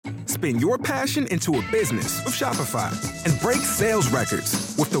Spin your passion into a business with Shopify and break sales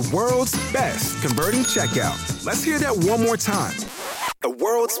records with the world's best converting checkout. Let's hear that one more time. The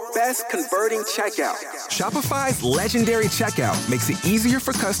world's best converting checkout. Shopify's legendary checkout makes it easier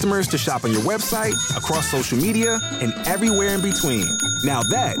for customers to shop on your website, across social media, and everywhere in between. Now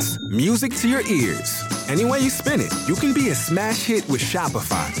that's music to your ears. Any way you spin it, you can be a smash hit with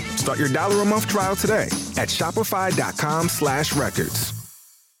Shopify. Start your $1 a month trial today at shopify.com/records.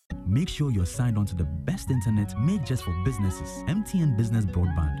 Make sure you're signed on to the best internet made just for businesses. MTN Business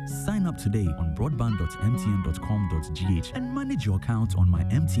Broadband. Sign up today on broadband.mtn.com.gh and manage your account on my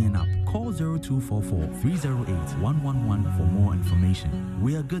MTN app. Call 0244 308 111 for more information.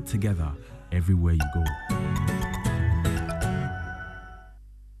 We are good together everywhere you go.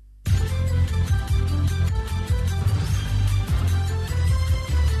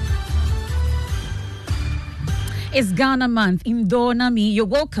 It's Ghana Month. Indonami, you're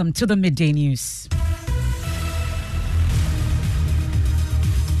welcome to the Midday News.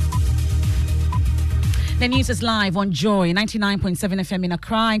 The news is live on Joy 99.7 FM in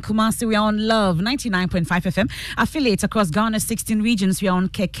Accra. In Kumasi, we are on Love 99.5 FM. Affiliates across Ghana's 16 regions. We are on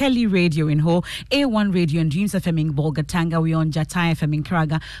Kekeli Radio in Ho, A1 Radio and Dreams FM in Bolgatanga. We are on Jatai FM in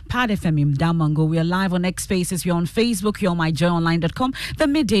Karaga, Pad FM in Damango. We are live on X Spaces. We are on Facebook. We are on myjoyonline.com. The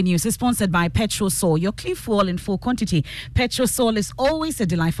Midday News is sponsored by Petrol Sol. Your clean fuel in full quantity. Petrol Sol is always a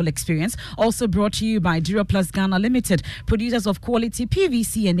delightful experience. Also brought to you by Duraplus Ghana Limited, producers of quality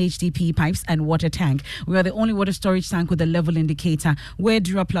PVC and HDP pipes and water tank. We are the only water storage tank with a level indicator. Where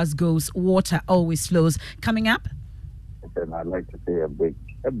Duraplus goes, water always flows. Coming up, and I'd like to say a big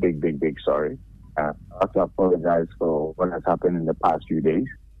sorry. I have to apologize for what has happened in the past few days.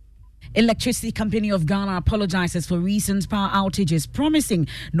 Electricity Company of Ghana apologizes for recent power outages, promising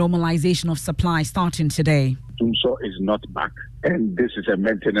normalization of supply starting today. Tumso is not back, and this is a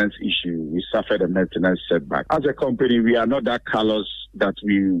maintenance issue. We suffered a maintenance setback. As a company, we are not that callous that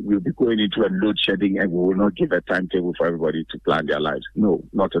we will be going into a load shedding and we will not give a timetable for everybody to plan their lives. No,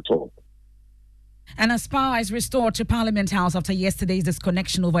 not at all. And as power is restored to Parliament House after yesterday's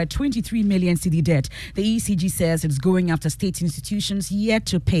disconnection over a 23 million cedi debt, the ECG says it's going after state institutions yet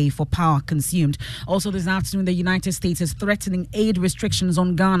to pay for power consumed. Also this afternoon, the United States is threatening aid restrictions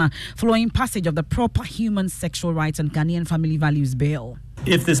on Ghana following passage of the Proper Human Sexual Rights and Ghanaian Family Values Bill.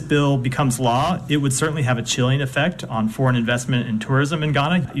 If this bill becomes law, it would certainly have a chilling effect on foreign investment and tourism in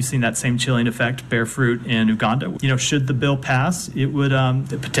Ghana. You've seen that same chilling effect bear fruit in Uganda. Should the bill pass, it would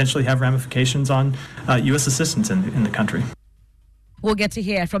potentially have ramifications on U.S. assistance in the country. We'll get to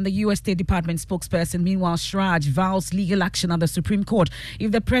hear from the U.S. State Department spokesperson. Meanwhile, Shraj vows legal action at the Supreme Court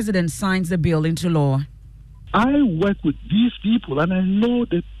if the president signs the bill into law. I work with these people and I know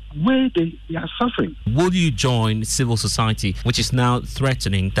that where they are suffering. Will you join civil society, which is now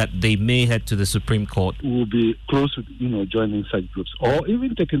threatening that they may head to the Supreme Court? We will be close to, joining such groups or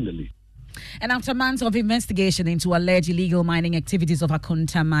even taking the lead. And after months of investigation into alleged illegal mining activities of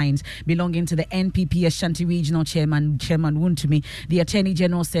Akonta mines belonging to the NPP Ashanti Regional Chairman Wuntumi, the Attorney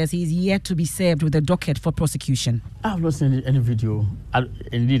General says he is yet to be served with a docket for prosecution. I have not seen any video.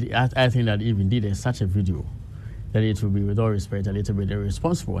 Indeed, I think that even did there's such a video, that it will be, with all respect, a little bit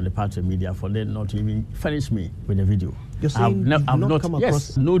irresponsible on the part of the media for them not to even furnish me with a video. You're saying I've not come across...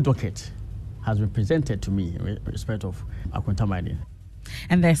 Yes, no docket has been presented to me in respect of Akonta mining.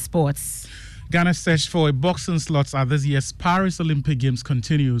 And their sports. Ghana's search for a boxing slot at this year's Paris Olympic Games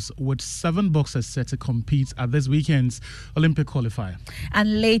continues, with 7 boxers set to compete at this weekend's Olympic qualifier.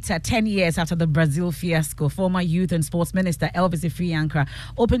 And later, 10 years after the Brazil fiasco, former Youth and Sports Minister Elvis Ifriankra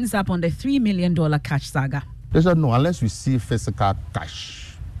opens up on the $3 million cash saga. They said no, unless we see physical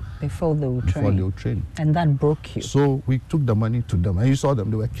cash. Before they will train. And that broke you. So we took the money to them, and you saw them,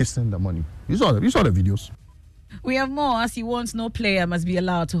 they were kissing the money. You saw the videos. We have more, as he wants no player must be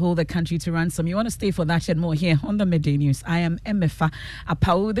allowed to hold the country to ransom. You want to stay for that and more here on the Midday News. I am Emefa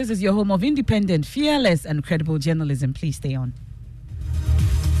Apau. This is your home of independent, fearless and credible journalism. Please stay on.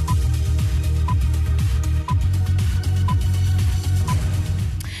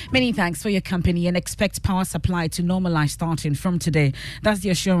 Many thanks for your company, and expect power supply to normalize starting from today. That's the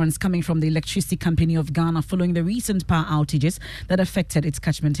assurance coming from the Electricity Company of Ghana following the recent power outages that affected its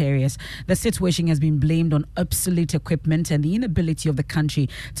catchment areas. The situation has been blamed on obsolete equipment and the inability of the country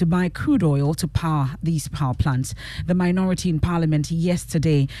to buy crude oil to power these power plants. The minority in Parliament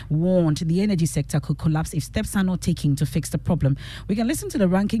yesterday warned the energy sector could collapse if steps are not taken to fix the problem. We can listen to the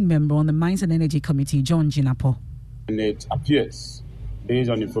ranking member on the Mines and Energy Committee, John Jinapo. And it appears,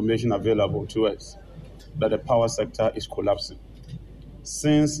 based on information available to us, that the power sector is collapsing.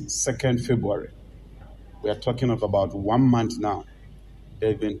 Since 2nd February, we are talking of about 1 month now,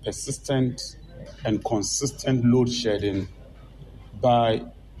 there has been persistent and consistent load shedding by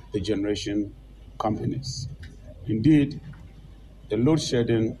the generation companies. Indeed, the load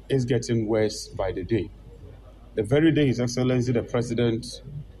shedding is getting worse by the day. The very day His Excellency the President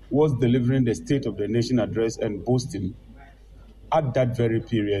was delivering the State of the Nation address and boasting, at that very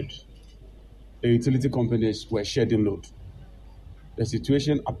period, the utility companies were shedding load. The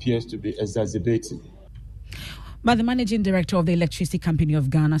situation appears to be exacerbating. But the managing director of the Electricity Company of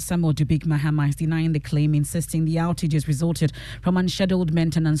Ghana, Samuel Dubik Mahama, is denying the claim, insisting the outages resulted from unscheduled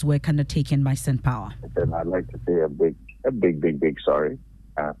maintenance work undertaken by St. Power. And I'd like to say a big sorry.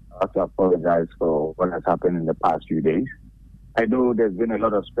 I have to apologize for what has happened in the past few days. I know there's been a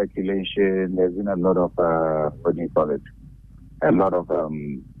lot of speculation. There's been a lot of,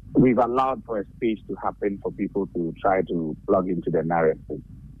 we've allowed for a space to happen for people to try to plug into the narrative.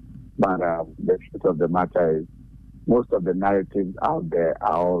 But the truth of the matter is, most of the narratives out there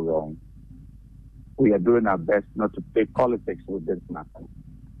are all wrong. We are doing our best not to play politics with this matter.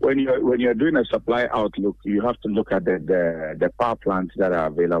 When you're doing a supply outlook, you have to look at the power plants that are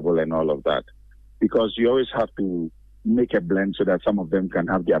available and all of that, because you always have to make a blend so that some of them can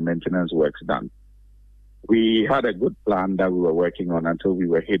have their maintenance works done. We had a good plan that we were working on until we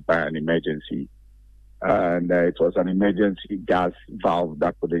were hit by an emergency, and it was an emergency gas valve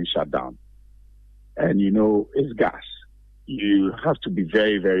that couldn't shut down. And it's gas. You have to be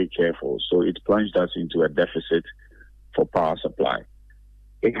very, very careful. So it plunged us into a deficit for power supply.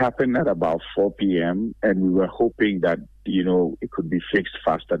 It happened at about 4 p.m. and we were hoping that, it could be fixed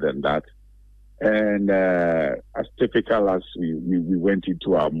faster than that. And as typical as we went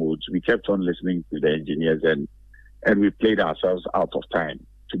into our moods, we kept on listening to the engineers and we played ourselves out of time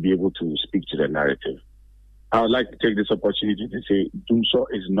to be able to speak to the narrative. I would like to take this opportunity to say Dumso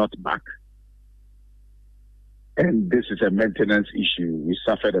is not back. And this is a maintenance issue. We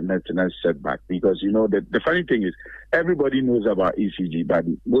suffered a maintenance setback because, the funny thing is everybody knows about ECG, but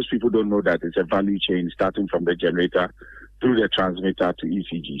most people don't know that it's a value chain starting from the generator through the transmitter to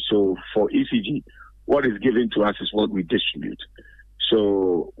ECG. So for ECG, what is given to us is what we distribute.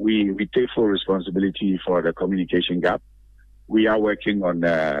 So we take full responsibility for the communication gap. We are working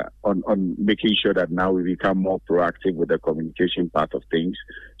on making sure that now we become more proactive with the communication part of things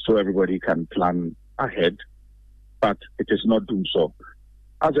so everybody can plan ahead. But it is not doing so.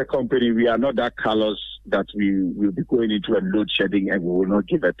 As a company, we are not that callous that we will be going into a load shedding and we will not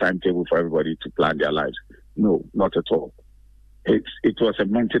give a timetable for everybody to plan their lives. No, not at all. It was a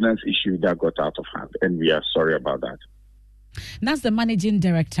maintenance issue that got out of hand, and we are sorry about that. That's the managing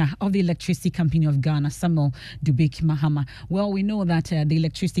director of the Electricity Company of Ghana, Samuel Dubik Mahama. Well, we know that the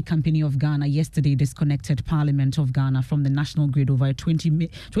Electricity Company of Ghana yesterday disconnected Parliament of Ghana from the national grid over a 23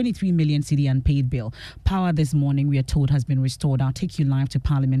 million cedi unpaid bill. Power this morning, we are told, has been restored. I'll take you live to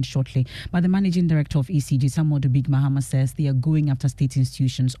Parliament shortly. But the managing director of ECG, Samuel Dubik Mahama, says they are going after state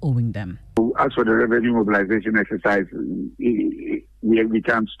institutions owing them. As for the revenue mobilization exercise, we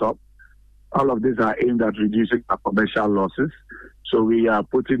can't stop. All of these are aimed at reducing our commercial losses. So we are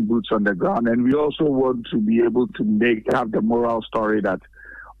putting boots on the ground. And we also want to be able to have the moral story that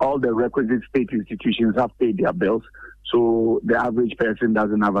all the requisite state institutions have paid their bills. So the average person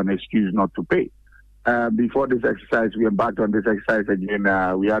doesn't have an excuse not to pay. Before this exercise, we embarked on this exercise again.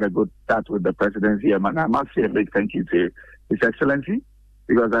 We had a good chat with the presidency. And I must say a big thank you to His Excellency,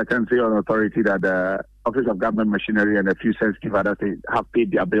 because I can say on authority that the Office of Government Machinery and a few sensitive others have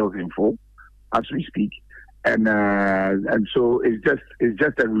paid their bills in full as we speak, and so it's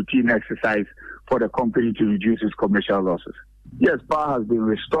just a routine exercise for the company to reduce its commercial losses. Yes, power has been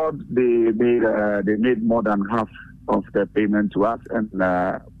restored. They made more than half of the payment to us, and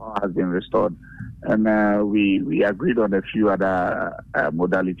power has been restored. And we agreed on a few other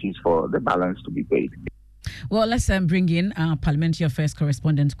modalities for the balance to be paid. Well, let's bring in Parliamentary Affairs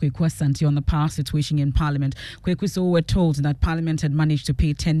correspondent Kweku Asante on the power situation in Parliament. Kweku, so we're told that Parliament had managed to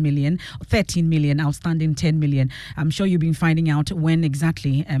pay 13 million, outstanding 10 million. I'm sure you've been finding out when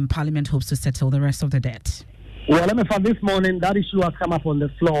exactly Parliament hopes to settle the rest of the debt. Well, this morning, that issue has come up on the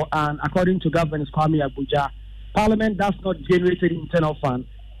floor, and according to Governor Kwame Abuja, Parliament does not generate an internal fund.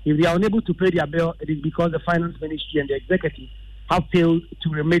 If they are unable to pay their bill, it is because the Finance Ministry and the Executive have failed to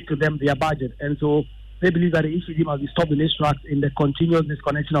remit to them their budget. And so they believe that the ECG must be stopped in its tracks in the continuous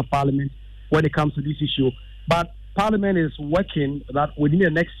disconnection of Parliament when it comes to this issue. But Parliament is working that within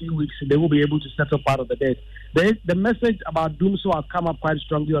the next few weeks they will be able to settle part of the debt. The message about doomsday has come up quite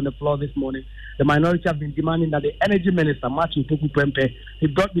strongly on the floor this morning. The minority have been demanding that the Energy Minister, Martin Poku Prempeh, be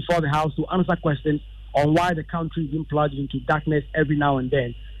brought before the House to answer questions on why the country is being plunged into darkness every now and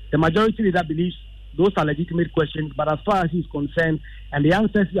then. The majority leader believes those are legitimate questions. But as far as he's concerned, and the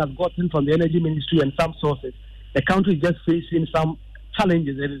answers he has gotten from the Energy Ministry and some sources, the country is just facing some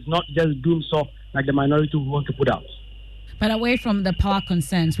challenges. It is not just doom soft like the minority who want to put out. But away from the power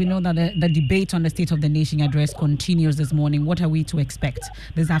concerns, we know that the debate on the State of the Nation address continues this morning. What are we to expect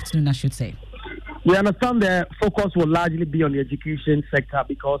this afternoon, I should say? We understand the focus will largely be on the education sector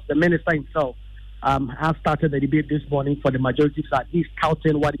because the minister himself has started the debate this morning for the majority side. He's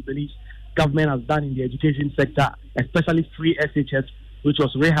touting what he believes government has done in the education sector, especially free SHS, which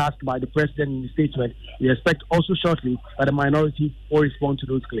was rehashed by the president in the statement. We expect also shortly that the minority will respond to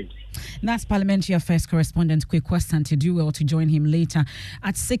those claims. That's Parliamentary Affairs correspondent Kwekwa Santi. Do well to join him later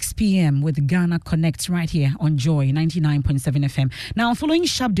at 6 p.m. with Ghana Connect right here on Joy 99.7 FM. Now, following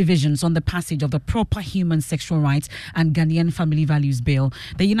sharp divisions on the passage of the Proper Human Sexual Rights and Ghanaian Family Values Bill,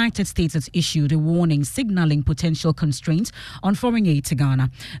 the United States has issued a warning signaling potential constraints on foreign aid to Ghana.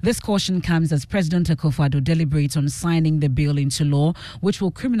 This caution comes as President Akufo-Addo deliberates on signing the bill into law, which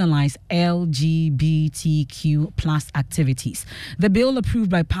will criminalize LGBTQ plus activities. The bill approved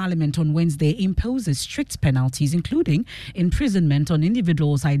by Parliament on Wednesday imposes strict penalties, including imprisonment on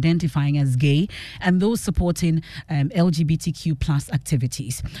individuals identifying as gay and those supporting LGBTQ plus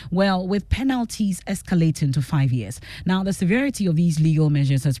activities. Well, with penalties escalating to 5 years. Now, the severity of these legal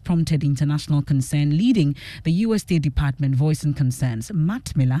measures has prompted international concern, leading the U.S. State Department voicing concerns.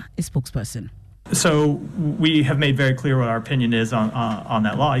 Matt Miller is spokesperson. So we have made very clear what our opinion is on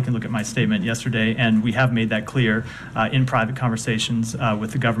that law. You can look at my statement yesterday, and we have made that clear in private conversations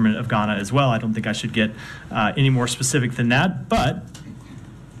with the government of Ghana as well. I don't think I should get any more specific than that. But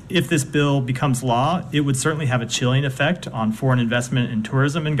if this bill becomes law, it would certainly have a chilling effect on foreign investment and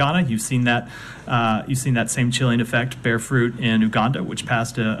tourism in Ghana. You've seen that same chilling effect bear fruit in Uganda, which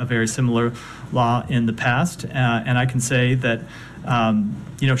passed a very similar law in the past. And I can say that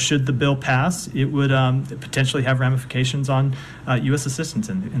should the bill pass, it would potentially have ramifications on U.S. assistance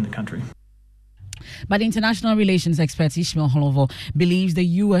in the country. But international relations expert Ishmael Holovo believes the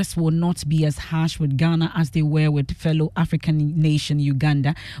U.S. will not be as harsh with Ghana as they were with fellow African nation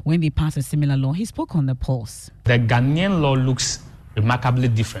Uganda when they passed a similar law. He spoke on the Pulse. The Ghanaian law looks remarkably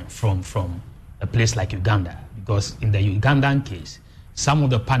different from a place like Uganda, because in the Ugandan case, some of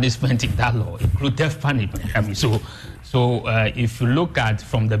the punishment in that law include death punishment. So if you look at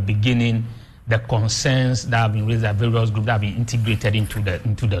from the beginning, the concerns that have been raised by various groups that have been integrated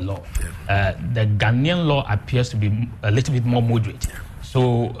into the law, the Ghanaian law appears to be a little bit more moderate.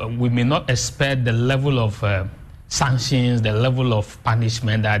 So we may not expect the level of sanctions, the level of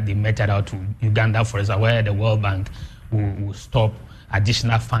punishment that they meted out to Uganda, for example, where the World Bank will stop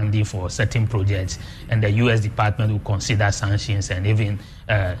additional funding for certain projects, and the U.S. Department will consider sanctions and even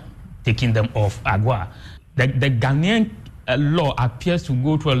taking them off AGOA. The Ghanaian law appears to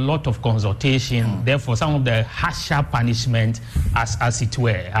go through a lot of consultation. Therefore, some of the harsher punishment, as it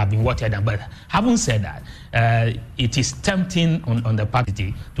were, have been watered down. But having said that, it is tempting on the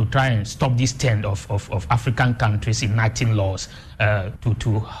party to try and stop this trend of African countries enacting laws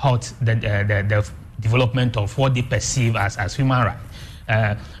to halt the development of what they perceive as human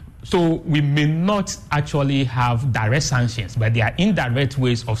rights. So we may not actually have direct sanctions, but there are indirect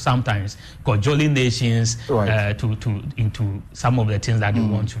ways of sometimes cajoling nations into some of the things that they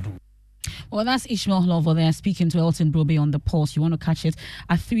want to do. Well, that's Ishmael Holovo there speaking to Elton Brobe on the Pulse. You want to catch it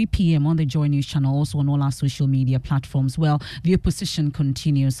at 3 p.m. on the Joy News channel, also on all our social media platforms. Well, the opposition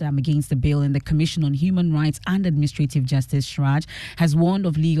continues against the bill, and the Commission on Human Rights and Administrative Justice, SHRAJ, has warned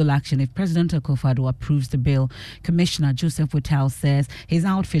of legal action if President Akufo-Addo approves the bill. Commissioner Joseph Whittal says his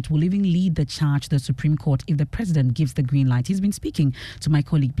outfit will even lead the charge to the Supreme Court if the president gives the green light. He's been speaking to my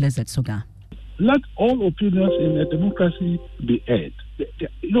colleague Blessed Soga. Let all opinions in a democracy be heard.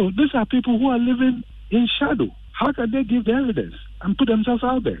 These are people who are living in shadow. How can they give the evidence and put themselves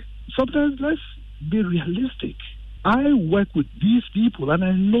out there? Sometimes let's be realistic. I work with these people and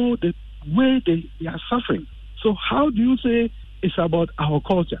I know the way they are suffering. So how do you say it's about our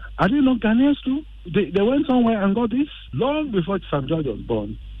culture? Are they not Ghanaians too? They went somewhere and got this. Long before Sam George was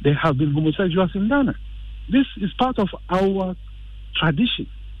born, there have been homosexuals in Ghana. This is part of our tradition.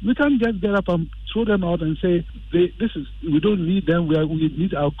 We can't just get up and throw them out and say, we don't need them, we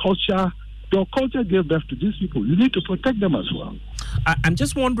need our culture. Your culture gave birth to these people. You need to protect them as well. I'm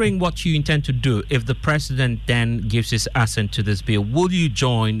just wondering what you intend to do if the president then gives his assent to this bill. Will you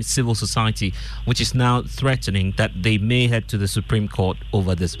join civil society, which is now threatening that they may head to the Supreme Court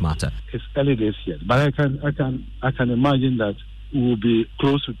over this matter? It's early days yet, but I can imagine that we will be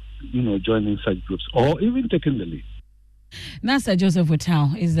close to joining such groups or even taking the lead. That's Joseph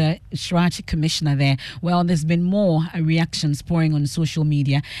Wotau, is the Shrach commissioner there. Well, there's been more reactions pouring on social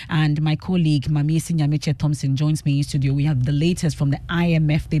media, and my colleague Mamiesi Nyamiche Thompson joins me in studio. We have the latest from the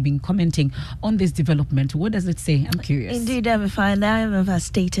IMF. They've been commenting on this development. What does it say? I'm curious. Indeed, the IMF has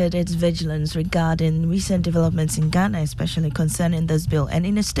stated its vigilance regarding recent developments in Ghana, especially concerning this bill. And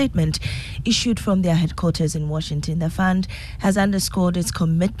in a statement issued from their headquarters in Washington, the fund has underscored its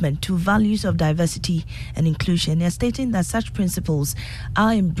commitment to values of diversity and inclusion. They're stating that such principles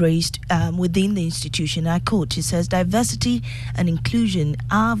are embraced within the institution. I quote, it says, diversity and inclusion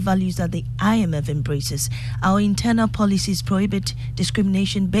are values that the IMF embraces. Our internal policies prohibit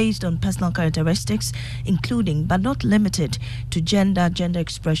discrimination based on personal characteristics, including but not limited to gender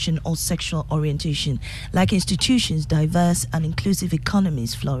expression, or sexual orientation. Like institutions, diverse and inclusive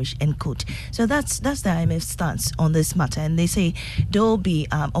economies flourish, end quote. So that's the IMF stance on this matter, and they say they'll be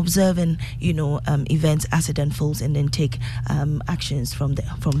observing, events as it unfolds, and then take actions from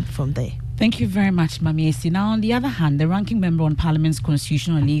there. Thank you very much, Mamiesi. Now, on the other hand, the ranking member on Parliament's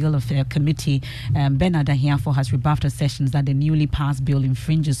Constitutional and Legal Affairs Committee, Bernard Ahiafo, has rebuffed assertions that the newly passed bill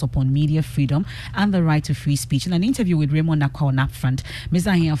infringes upon media freedom and the right to free speech. In an interview with Raymond Nakwa on Upfront, Ms.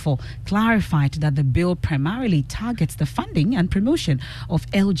 Ahiafo clarified that the bill primarily targets the funding and promotion of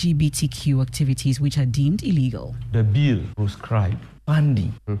LGBTQ activities, which are deemed illegal. The bill proscribes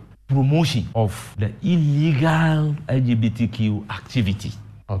funding, promotion of the illegal LGBTQ activity.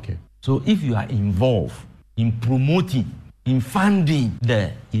 Okay. So if you are involved in promoting, in funding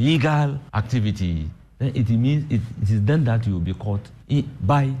the illegal activity, then it means it is then that you will be caught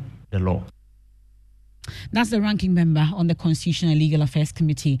by the law. That's the ranking member on the Constitutional and Legal Affairs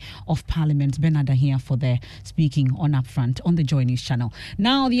Committee of Parliament, Bernard Ahiafo, there, speaking on Upfront on the Joy News channel.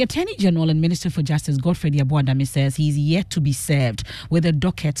 Now, the Attorney General and Minister for Justice, Godfrey Abuadame, says he's yet to be served with a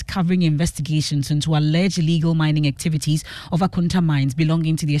docket covering investigations into alleged illegal mining activities of Akunta Mines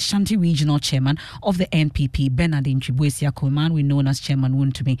belonging to the Ashanti Regional Chairman of the NPP, Bernard Ntribwesi, a man we know as Chairman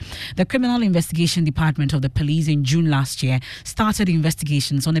Wontumi. The Criminal Investigation Department of the Police in June last year started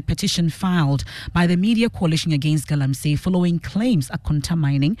investigations on a petition filed by the Media Coalition Against Galamsey following claims Akunta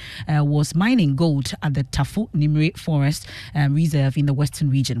Mining was mining gold at the Tafu Nimre Forest Reserve in the Western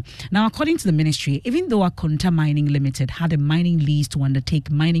region. Now, according to the ministry, even though Akunta Mining Limited had a mining lease to undertake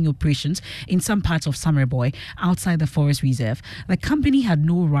mining operations in some parts of Samarboy outside the forest reserve, the company had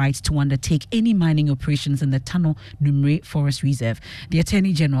no right to undertake any mining operations in the Tano Nimre Forest Reserve. The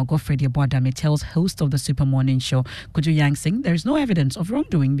Attorney General, Godfrey Abuadame, tells host of the Super Morning Show, Kojo Yang Singh, there is no evidence of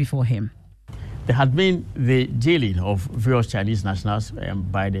wrongdoing before him. There had been the jailing of various Chinese nationals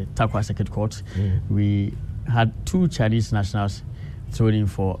by the Tarkwa Circuit Court. We had 2 Chinese nationals thrown in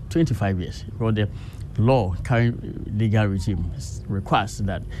for 25 years. Well, the law, current legal regime, requires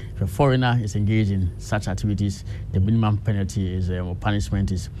that if a foreigner is engaged in such activities, the minimum penalty is or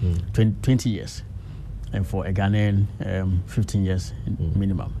punishment is 20 years. And for a Ghanaian, 15 years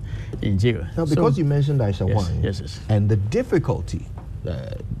minimum in jail. Now, because you mentioned Aisha Wang, yes, and the difficulty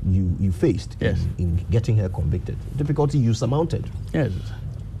you faced in getting her convicted, difficulty you surmounted. Yes.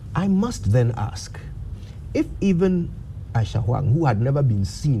 I must then ask, if even Aisha Wang, who had never been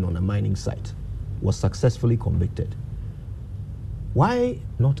seen on a mining site, was successfully convicted, why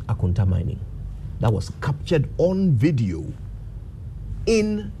not Akunta Mining that was captured on video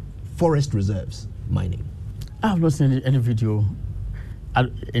in forest reserves mining? I have not seen any video.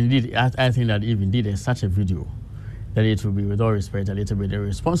 Indeed, I think that even did such a video, that it will be, with all respect, a little bit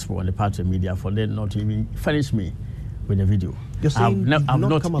irresponsible on the part of the media for them not to even furnish me with a video. You're saying I've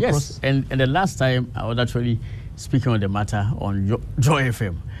not come across... Yes, and the last time I was actually speaking on the matter on Joy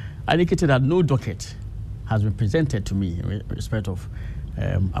FM, I indicated that no docket has been presented to me in respect of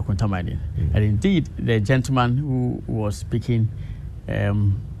Akunta Mining. And indeed, the gentleman who was speaking,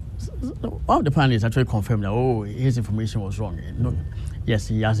 one of the panelists actually confirmed that, his information was wrong. No, yes,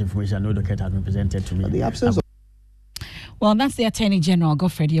 he has information, no docket has been presented to me. The absence of Well, that's the Attorney General,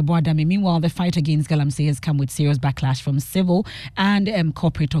 Godfrey Abuadame. Meanwhile, the fight against Galamsey has come with serious backlash from civil and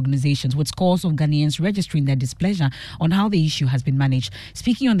corporate organizations, with scores of Ghanaians registering their displeasure on how the issue has been managed.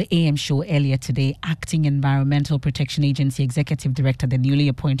 Speaking on the AM show earlier today, Acting Environmental Protection Agency Executive Director, the newly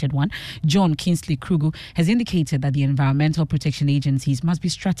appointed one, John Kingsley Krugu, has indicated that the environmental protection agencies must be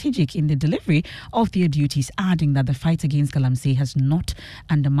strategic in the delivery of their duties, adding that the fight against Galamsey has not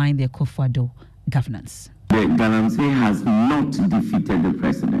undermined their Akufo-Addo governance. The Galamsey has not defeated the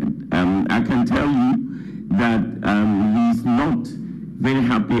president. I can tell you that he's not very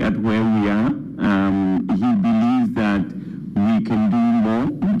happy at where we are. He believes that we can do more,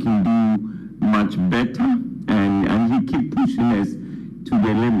 we can do much better, and he keeps pushing us to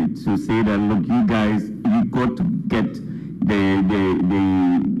the limit. So say that, look, you guys, you got to get the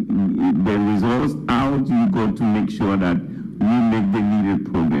results out. You got to make sure that we make the needed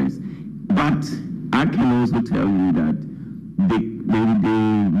progress. But I can also tell you that they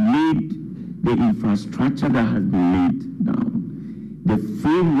made the infrastructure that has been laid down, the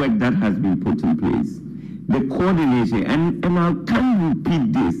framework that has been put in place, the coordination, and I can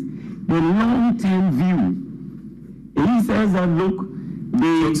repeat this, the long-term view. He says that look,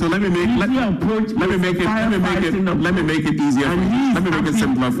 so let me make it easier. Let me make it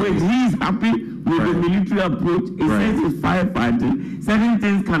simpler for you. He's happy with the military approach. He says it's firefighting. Certain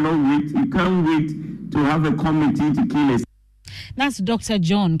things cannot wait. You can't wait to have a committee to kill us. That's Dr.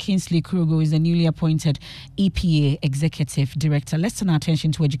 John Kingsley Kruger, who is the newly appointed EPA Executive Director. Let's turn our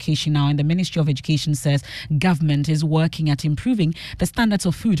attention to education now. And the Ministry of Education says government is working at improving the standards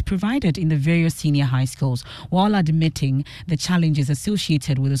of food provided in the various senior high schools. While admitting the challenges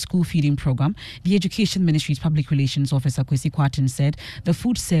associated with the school feeding program, the Education Ministry's Public Relations Officer, Kwesi Kwarteng, said the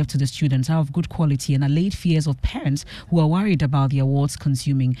food served to the students are of good quality and allayed fears of parents who are worried about the awards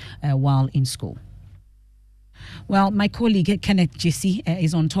consuming while in school. Well, my colleague Kenneth Jesse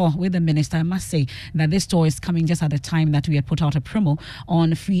is on tour with the minister. I must say that this tour is coming just at the time that we had put out a promo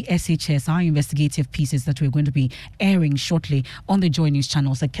on Free SHS, our investigative pieces that we're going to be airing shortly on the Joy News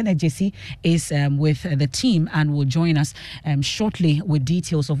channel. So Kenneth Jesse is with the team and will join us shortly with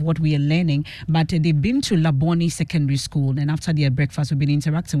details of what we are learning. But they've been to Laboni Secondary School, and after their breakfast, we've been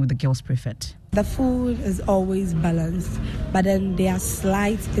interacting with the girls' prefect. The food is always balanced, but then there are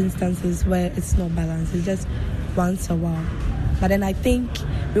slight instances where it's not balanced. It's just once a while. But then I think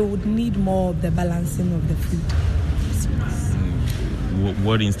we would need more of the balancing of the food.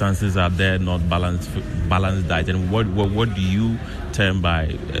 What instances are there not balanced diet, and what do you term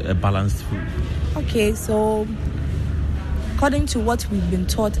by a balanced food? Okay, so according to what we've been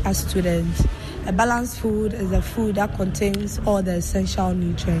taught as students, a balanced food is a food that contains all the essential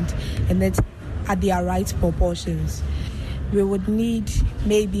nutrients and it's at their right proportions. We would need,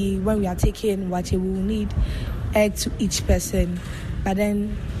 maybe when we are taking water, we will need egg to each person, but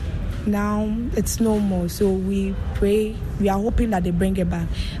then now it's no more. So we pray, we are hoping that they bring it back,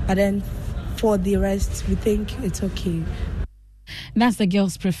 but then for the rest, we think it's okay. That's the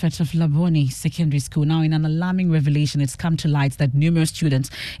girls' prefect of Laboni Secondary School. Now, in an alarming revelation, it's come to light that numerous students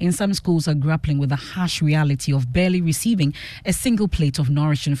in some schools are grappling with the harsh reality of barely receiving a single plate of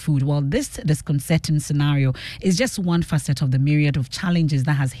nourishing food. While this disconcerting scenario is just one facet of the myriad of challenges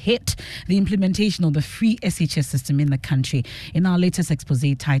that has hit the implementation of the free SHS system in the country. In our latest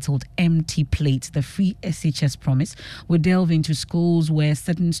expose titled Empty Plate, the Free SHS Promise, we delve into schools where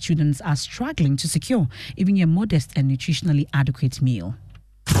certain students are struggling to secure even a modest and nutritionally adequate meal.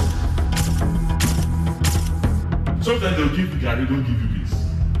 Sometimes they'll give you Gary, don't give you beans.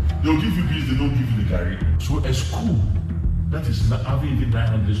 They'll give you beans, they don't give you the Gary. So a school that is not having even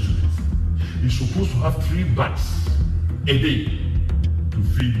 900 students is supposed to have 3 bags a day to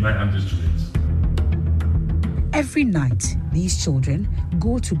feed 900 students. Every night, these children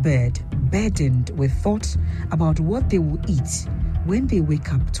go to bed burdened with thoughts about what they will eat when they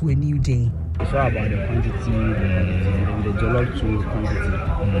wake up to a new day. It's all about the quantity, and the jollof too quantity,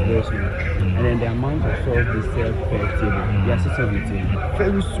 very small. And then the amount of sauce they serve per table, they are sitting on the table.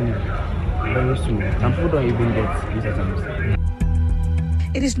 Very small. And people don't even get this at times.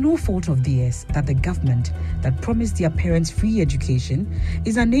 It is no fault of theirs that the government that promised their parents free education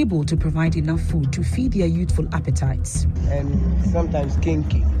is unable to provide enough food to feed their youthful appetites. And sometimes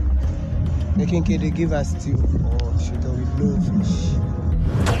kinky. The kinky they give us stew or sugar with no fish.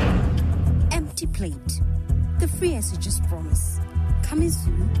 Empty Plate, the free SHS promise. Coming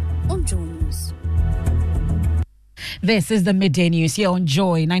soon on Joy News. This is the Midday News here on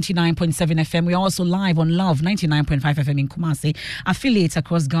Joy 99.7 FM. We are also live on Love 99.5 FM in Kumasi. Affiliates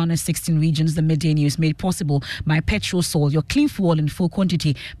across Ghana's 16 regions. The Midday News made possible by Petrol Sol, your clean fuel in full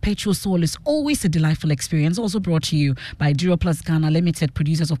quantity. Petrol Sol is always a delightful experience. Also brought to you by Duraplus Ghana Limited,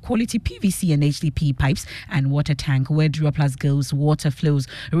 producers of quality PVC and HDPE pipes and water tank. Where Duraplus goes, water flows.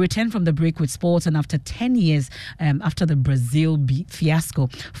 We return from the break with sports, and after 10 years after the Brazil fiasco,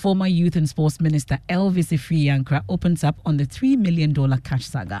 former Youth and Sports Minister Elvis Ifriyankra opened up on the $3 million cash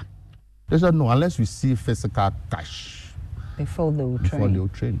saga. They said no, unless we see physical cash before they will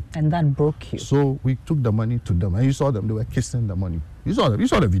train. And that broke you. So we took the money to them, and you saw them, they were kissing the money. You saw the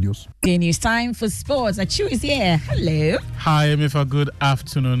videos. The news time for sports. Achu is here. Hello. Hi, Emifa. Good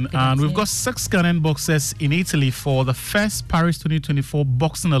afternoon. We've got 6 Ghanaian boxers in Italy for the first Paris 2024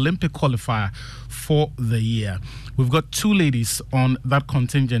 Boxing Olympic qualifier for the year. We've got 2 ladies on that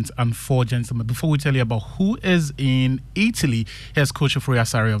contingent and 4 gentlemen. Before we tell you about who is in Italy, here's Coach Ofori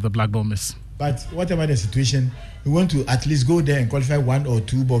Asari of the Black Bombers. But whatever the situation, we want to at least go there and qualify 1 or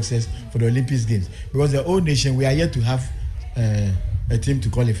 2 boxers for the Olympics Games. Because the whole nation, we are yet to have a team to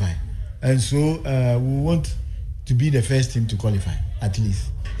qualify. And so we want to be the first team to qualify, at least.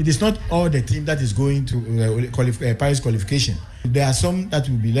 It is not all the team that is going to Paris qualification. There are some that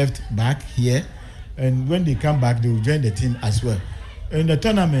will be left back here, and when they come back, they will join the team as well. In the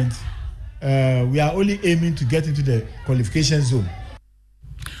tournament, we are only aiming to get into the qualification zone.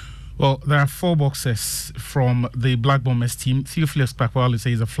 Well, there are 4 boxers from the Black Bombers team. Theophilus Pakwalu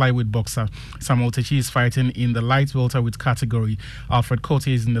is a flyweight boxer. Samuel Techi is fighting in the light welterweight category. Alfred Cote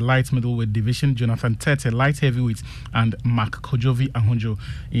is in the light middleweight division. Jonathan Tete, light heavyweight, and Mark Kojovi Ahonjo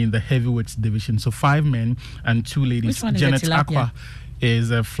in the heavyweight division. So 5 men and 2 ladies. Janet Aqua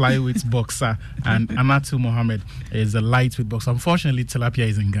is a flyweight boxer, and Anatu Mohammed is a lightweight boxer. Unfortunately, Tilapia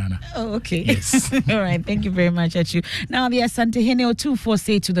is in Ghana. Oh, okay. Yes. All right. Thank you very much, Achu. Now, the Asante Heneo 2-4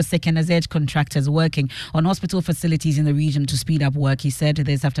 say to the second as edge contractors working on hospital facilities in the region to speed up work. He said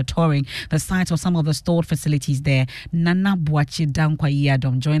this after touring the site of some of the stored facilities there. Nana Buachi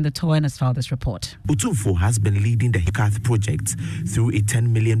Dankwa joined the tour and has filed this report. Utufo has been leading the HICATH project through a $10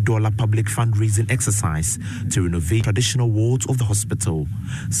 million public fundraising exercise to renovate traditional wards of the hospital.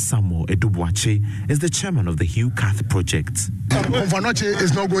 Samuel Edubuache is the chairman of the HICATH project. Onfanoche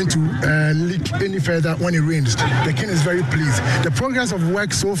is not going to leak any further when it rains. The king is very pleased. The progress of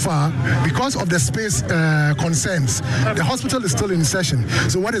work so far, because of the space concerns, the hospital is still in session.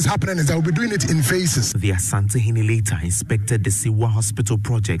 So what is happening is that we'll be doing it in phases. The Asante Hene later inspected the Siwa Hospital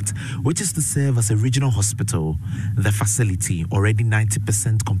project, which is to serve as a regional hospital. The facility, already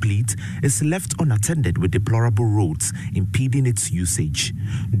 90% complete, is left unattended with deplorable roads impeding its usage.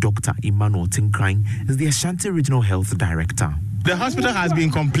 Dr. Emmanuel Tinkrine is the Ashanti Regional Health Director. The hospital has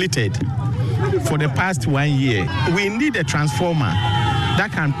been completed for the past 1 year. We need a transformer that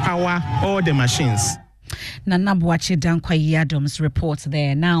can power all the machines. Nana Buachi Dankwa Adams reports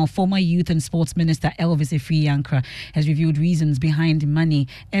there. Now, former Youth and Sports Minister Elvis Ifeanyi has revealed reasons behind money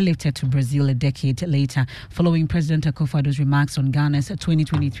airlifted to Brazil a decade later, following President Akufo-Addo's remarks on Ghana's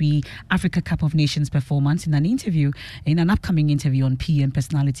 2023 Africa Cup of Nations performance. In an upcoming interview on PM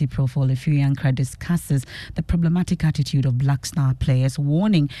Personality Profile, Ifeanyi discusses the problematic attitude of Black Star players,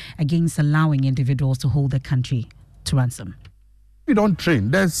 warning against allowing individuals to hold the country to ransom. We don't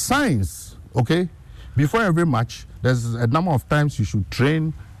train. There's science, okay? Before every match, there's a number of times you should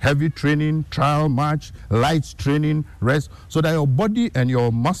train, heavy training, trial match, light training, rest, so that your body and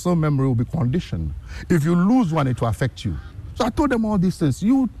your muscle memory will be conditioned. If you lose one, it will affect you. So I told them all these things.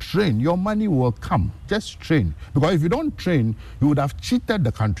 You train, your money will come. Just train. Because if you don't train, you would have cheated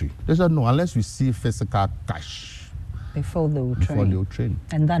the country. They said, no, unless we see physical cash. Before they will train.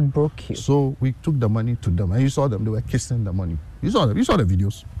 And that broke you. So we took the money to them. And you saw them, they were kissing the money. You saw them, you saw the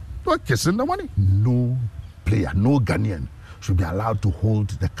videos. They were kissing the money. No player, no Ghanaian should be allowed to hold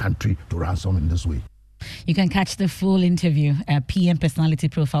the country to ransom in this way. You can catch the full interview, PM Personality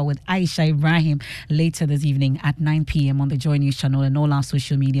Profile with Aisha Ibrahim later this evening at 9 p.m. on the Joy News channel and all our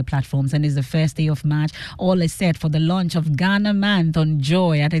social media platforms. And it's the first day of March. All is set for the launch of Ghana Month on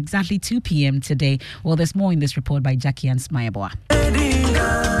Joy at exactly 2 p.m. today. Well, there's more in this report by Jackie and Smayeboa.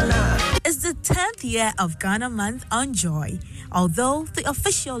 It's the 10th year of Ghana Month on Joy. Although the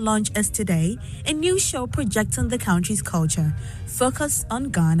official launch is today, a new show projecting the country's culture, focused on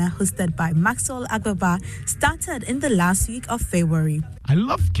Ghana, hosted by Maxwell Agbaba, started in the last week of February. I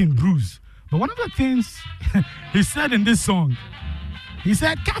love King Bruce, but one of the things he said in this song, he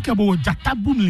said, "Kakabo Jata Boom